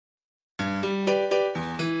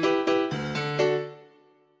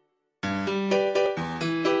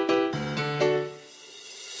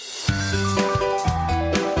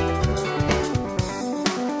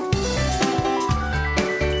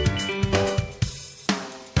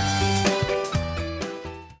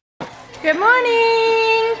Good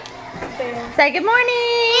morning. Say good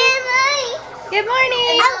morning. Good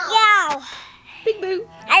morning. Gal. Big boo.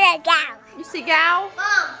 I got gal. You see Gal?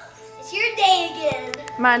 Mom, it's your day again.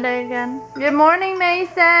 My day again. Good morning,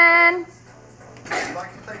 Mason. You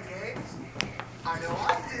like to play games? I know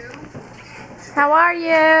I do. How are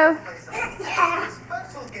you?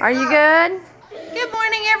 Are you good? Good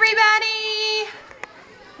morning, everybody.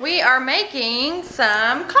 We are making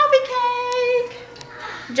some coffee cake.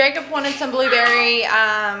 Jacob wanted some blueberry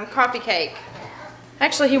coffee cake.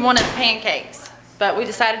 Actually, he wanted pancakes, but we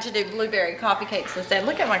decided to do blueberry coffee cakes instead.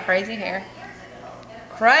 Look at my crazy hair.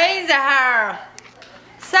 Crazy hair.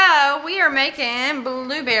 So we are making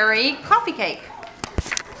blueberry coffee cake.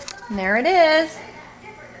 And there it is.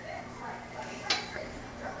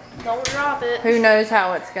 Don't drop it. Who knows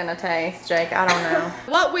how it's gonna taste, Jake? I don't know.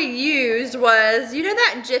 What we used was, you know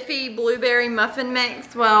that Jiffy blueberry muffin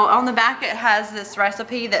mix? Well, on the back it has this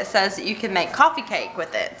recipe that says that you can make coffee cake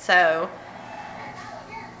with it. So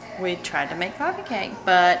we tried to make coffee cake,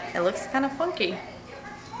 but it looks kind of funky.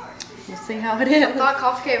 We'll see how it is. I thought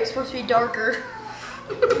coffee cake was supposed to be darker.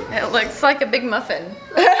 It looks like a big muffin.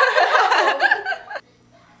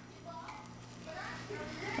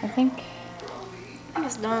 I think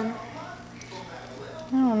It's done.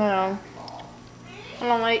 I don't know.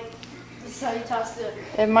 Hold on, wait. This is how you toss it.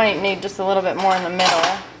 It might need just a little bit more in the middle.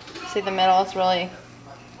 See the middle? It's really...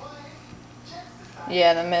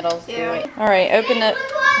 Yeah, the middle's gooey. Alright, open it.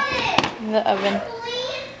 The oven.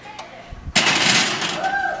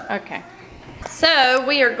 Okay. So,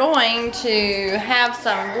 we are going to have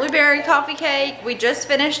some blueberry coffee cake. We just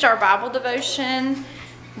finished our Bible devotion.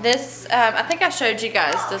 This, I think I showed you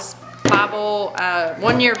guys this Bible,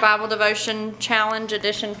 one-year Bible devotion challenge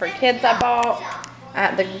edition for kids I bought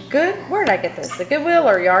at where did I get this? The Goodwill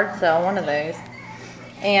or yard sale, one of those.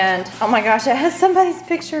 And, oh my gosh, it has somebody's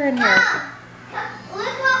picture in here.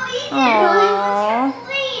 Aww.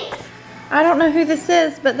 I don't know who this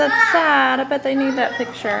is, but that's sad. I bet they need that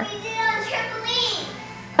picture.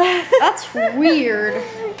 That's weird.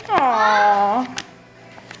 Aww.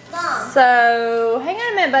 So, hang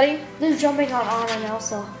on a minute, buddy. They're jumping on Anna and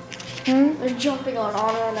Elsa. Hmm? They're jumping on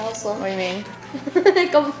Anna and Elsa. What do you mean?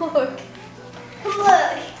 Come look.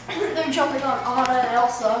 Look. They're jumping on Anna and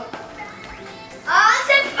Elsa.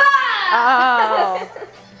 Oh.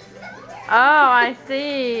 Oh, I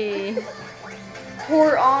see.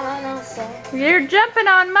 Poor Anna and Elsa. You're jumping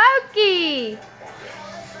on Moki.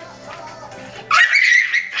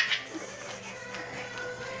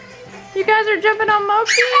 You guys are jumping on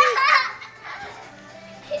Moki?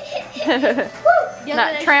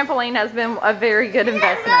 That trampoline has been a very good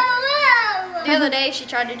investment. The other day she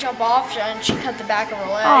tried to jump off and she cut the back of her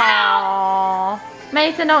leg. Aww.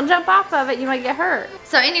 Mason, don't jump off of it. You might get hurt.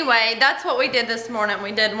 So anyway, that's what we did this morning.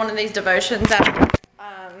 We did one of these devotions out of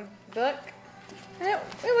book. And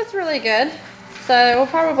it was really good. So we'll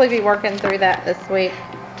probably be working through that this week.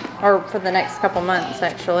 Or for the next couple months,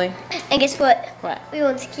 actually. And guess what? What? We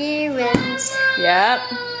want Scariest. Yep.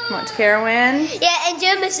 Want to Carowinds? Yeah, and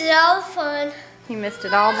Jim missed all the fun. He missed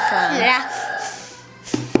it all the time. Yeah.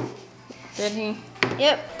 Did he?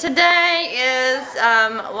 Yep. Today is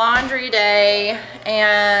laundry day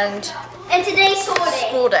and today's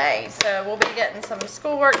school day. So we'll be getting some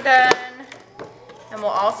schoolwork done. And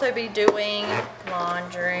we'll also be doing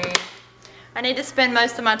laundry. I need to spend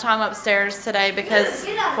most of my time upstairs today because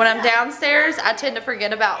when I'm downstairs, I tend to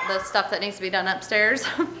forget about the stuff that needs to be done upstairs.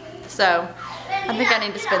 So I think I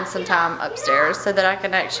need to spend some time upstairs so that I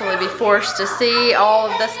can actually be forced to see all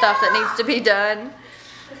of the stuff that needs to be done.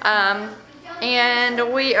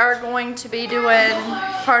 And we are going to be doing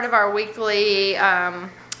part of our weekly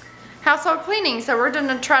household cleaning. So we're going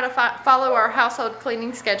to try to follow our household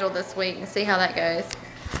cleaning schedule this week and see how that goes.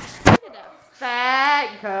 Fat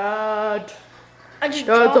cat. That's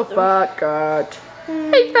a fat cat.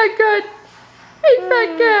 Hey, fat cat. Hey,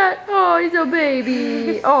 fat cat. Oh, he's a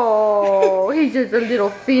baby. Oh, he's just a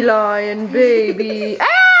little feline baby.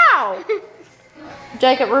 Ow!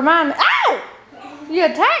 Jacob, remind me. Ow! You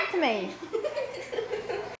attacked me.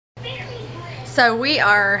 So we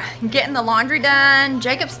are getting the laundry done.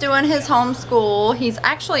 Jacob's doing his homeschool. He's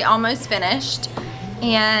actually almost finished.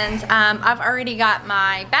 And I've already got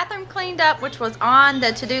my bathroom cleaned up, which was on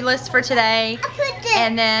the to-do list for today.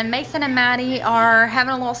 And then Mason and Maddie are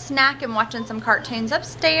having a little snack and watching some cartoons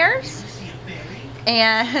upstairs.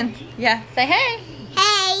 And yeah, say hey.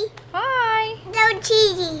 Hey. Hi. No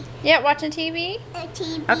TV. Yeah, watching TV? No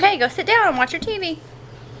TV. Okay, go sit down and watch your TV.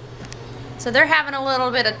 So they're having a little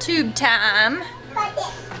bit of tube time.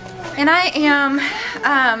 And I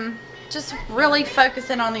am just really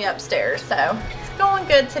focusing on the upstairs. So it's going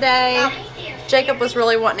good today. Jacob was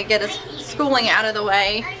really wanting to get his schooling out of the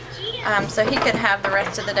way so he could have the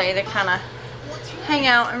rest of the day to kind of hang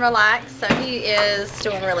out and relax. So he is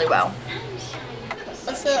doing really well.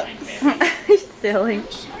 What's up? He's silly.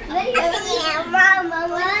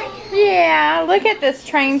 Yeah, look at this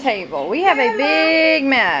train table. We have a big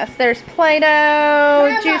mess. There's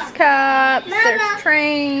Play-Doh, juice cups, there's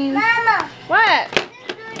trains. Mama. What?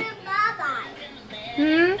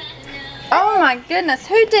 Oh my goodness,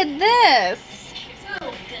 who did this?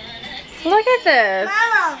 Look at this.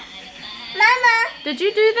 Mama. Mama. Did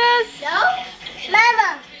you do this? No.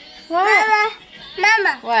 Mama. What? Mama.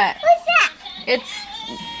 Mama. What? What's that?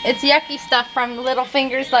 It's yucky stuff from little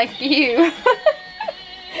fingers like you.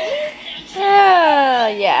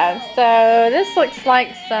 Yeah, so this looks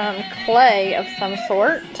like some clay of some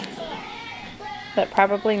sort that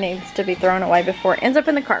probably needs to be thrown away before it ends up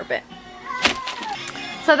in the carpet.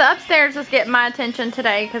 So the upstairs is getting my attention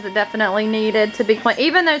today because it definitely needed to be clean.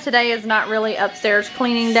 Even though today is not really upstairs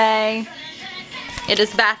cleaning day, it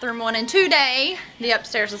is bathroom 1 and 2 day. The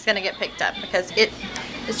upstairs is going to get picked up because it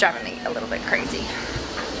is driving me a little bit crazy.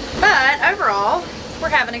 But overall, we're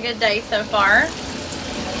having a good day so far.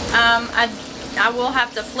 I will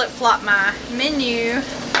have to flip-flop my menu.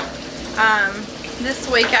 This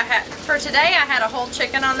week for today I had a whole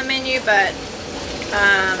chicken on the menu, but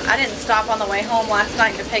I didn't stop on the way home last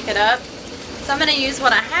night to pick it up. So I'm going to use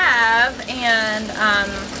what I have and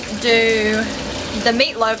do the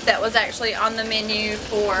meatloaf that was actually on the menu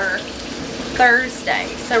for Thursday.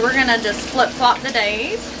 So we're going to just flip-flop the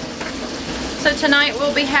days. So tonight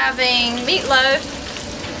we'll be having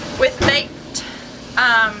meatloaf with baked,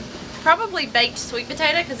 probably baked sweet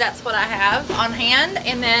potato because that's what I have on hand.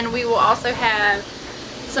 And then we will also have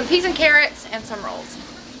some peas and carrots and some rolls.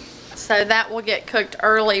 So that will get cooked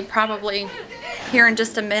early, probably here in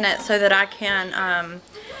just a minute, so that I can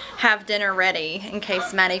have dinner ready in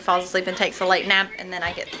case Maddie falls asleep and takes a late nap and then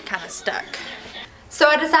I get kind of stuck. So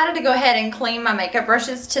I decided to go ahead and clean my makeup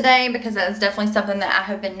brushes today because that is definitely something that I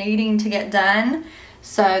have been needing to get done.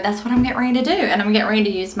 So that's what I'm getting ready to do. And I'm getting ready to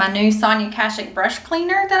use my new Sonia Kashuk brush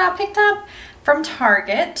cleaner that I picked up from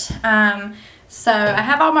Target. So I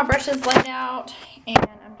have all my brushes laid out and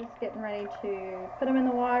I'm just getting ready to put them in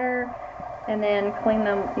the water and then clean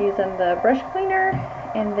them using the brush cleaner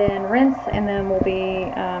and then rinse, and then we'll be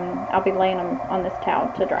I'll be laying them on this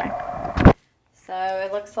towel to dry. So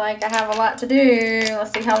it looks like I have a lot to do.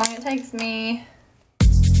 Let's see how long it takes me.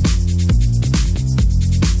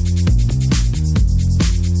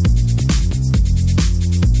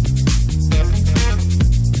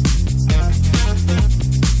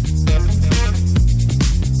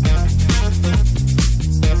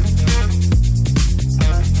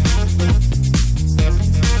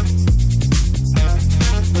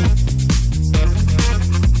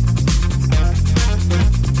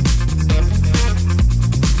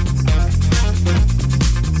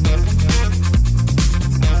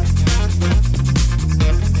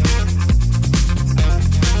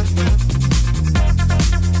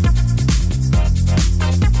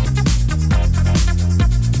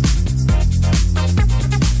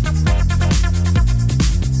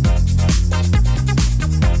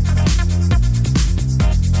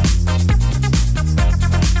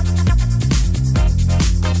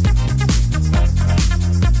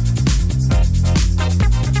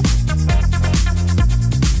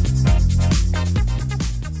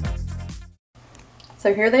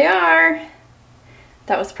 So here they are.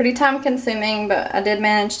 That was pretty time consuming, but I did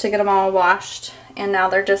manage to get them all washed, and now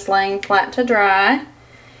they're just laying flat to dry.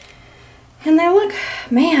 And they look,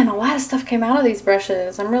 man, a lot of stuff came out of these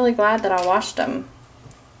brushes. I'm really glad that I washed them.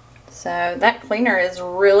 So that cleaner is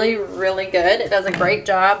really, really good. It does a great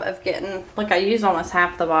job of getting, look, I used almost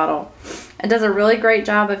half the bottle. It does a really great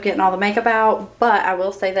job of getting all the makeup out, but I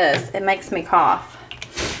will say this, it makes me cough.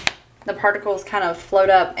 The particles kind of float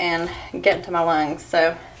up and get into my lungs,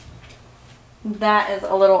 so that is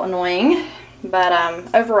a little annoying. But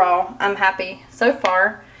overall, I'm happy so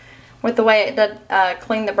far with the way it did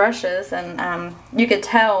clean the brushes, and you could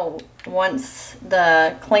tell once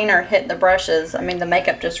the cleaner hit the brushes, I mean, the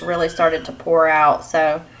makeup just really started to pour out,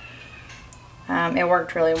 so it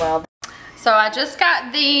worked really well. So I just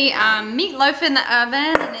got the meatloaf in the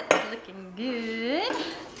oven, and it's looking good.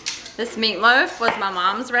 This meatloaf was my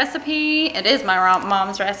mom's recipe. It is my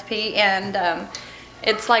mom's recipe, and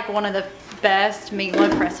it's like one of the best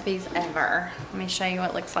meatloaf recipes ever. Let me show you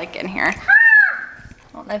what it looks like in here.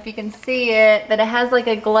 I don't know if you can see it, but it has like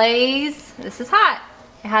a glaze. This is hot.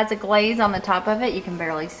 It has a glaze on the top of it. You can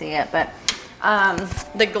barely see it, but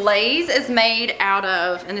The glaze is made out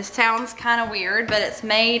of, and this sounds kind of weird, but it's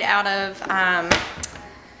made out of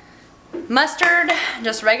mustard,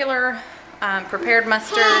 just regular prepared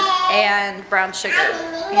mustard and brown sugar,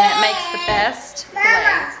 and it makes the best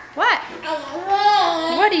glaze. What?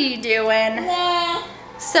 What are you doing?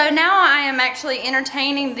 So now I am actually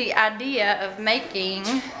entertaining the idea of making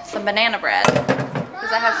some banana bread,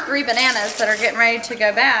 because I have 3 bananas that are getting ready to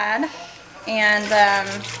go bad, and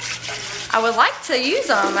I would like to use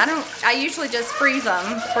them. I usually just freeze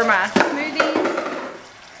them for my smoothies,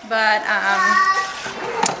 but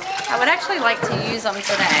I would actually like to use them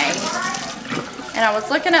today. And I was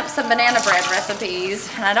looking up some banana bread recipes,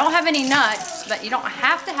 and I don't have any nuts, but you don't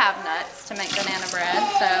have to have nuts to make banana bread,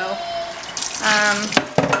 so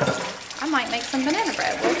I might make some banana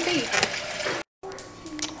bread. We'll see.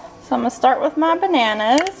 So I'm gonna start with my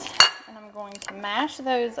bananas, and I'm going to mash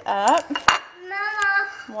those up. Mama.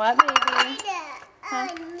 What, baby? Huh?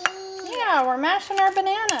 Yeah, we're mashing our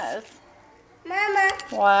bananas. Mama.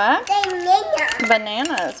 What? Banana.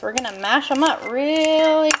 Bananas. We're gonna mash them up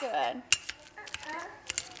really good.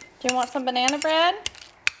 Do you want some banana bread?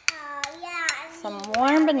 Oh, yeah. Some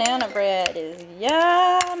warm banana bread is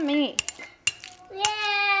yummy.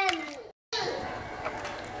 Yeah.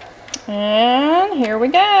 And here we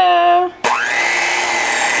go. Let's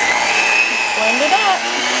blend it up.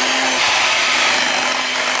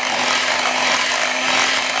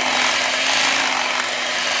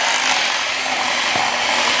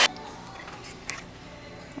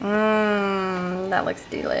 That looks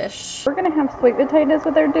delish. We're gonna have sweet potatoes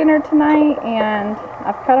with our dinner tonight, and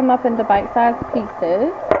I've cut them up into bite-sized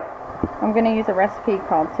pieces. I'm gonna use a recipe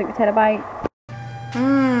called sweet potato bites.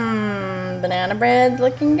 Banana bread's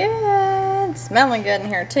looking good. Smelling good in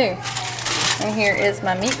here too. And here is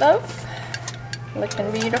my meatloaf.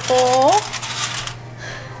 Looking beautiful.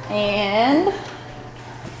 And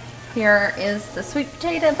here is the sweet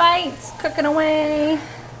potato bites cooking away.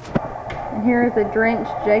 And here is a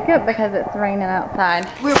drenched Jacob because it's raining outside.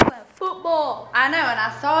 We're playing football. I know, and I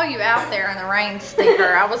saw you out there in the rain,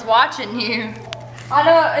 Stinker. I was watching you. I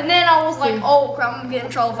know, and then I was like, oh crap, I'm gonna get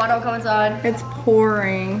in trouble if I don't come inside. It's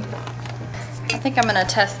pouring. I think I'm gonna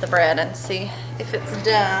test the bread and see if it's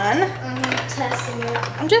done. I'm testing it.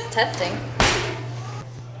 I'm just testing.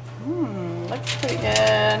 Looks pretty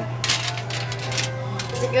good.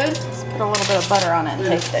 Is it good? Let's put a little bit of butter on it and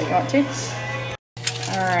taste it. You want to?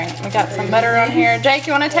 Alright, we got some butter on here. Jake,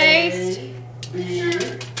 you want to taste?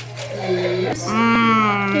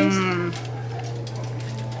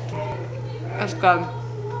 That's good.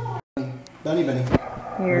 Bunny.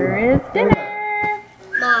 Here is dinner.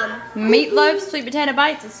 Mom. Meatloaf, sweet potato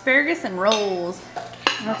bites, asparagus, and rolls.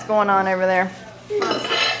 What's going on over there?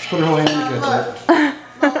 Just put her whole hand in the ketchup.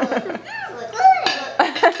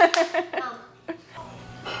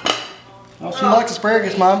 Oh, she likes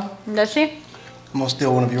asparagus, Mom. Does she? I'm gonna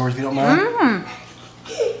steal one of yours if you don't mind.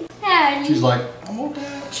 She's like, I want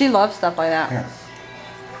that. She loves stuff like that. Here.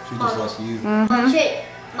 She just likes you.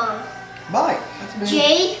 Mom. Bye. That's me.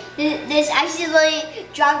 Jay, this accidentally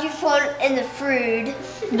dropped your phone in the food.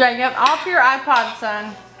 Jacob, off your iPod,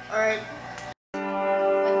 son. Alright.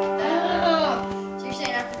 So you're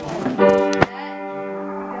saying after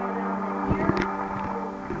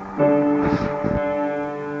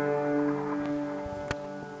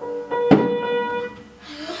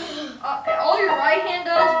all your right hand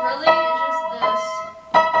does really is just this.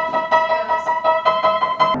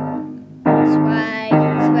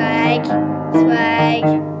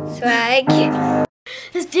 Swag.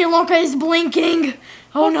 This deluxe is blinking.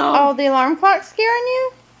 Oh no. Oh, the alarm clock's scaring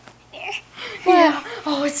you? Yeah.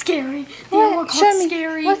 Oh, it's scary. The alarm clock's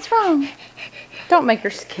scary. What's wrong? Don't make her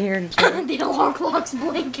scared, Jill. The alarm clock's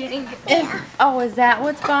blinking. Is that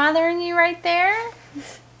what's bothering you right there?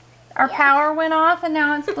 Our power went off and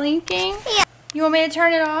now it's blinking? Yeah. You want me to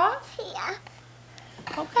turn it off? Yeah.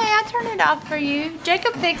 Okay, I'll turn it off for you.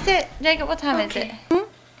 Jacob, fix it. Jacob, what time is it?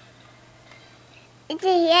 It's a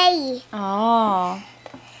yay. Oh.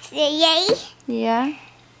 It's a yay. Yeah.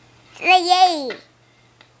 It's a yay.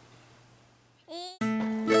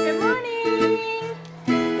 Good morning.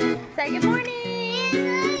 Say good morning.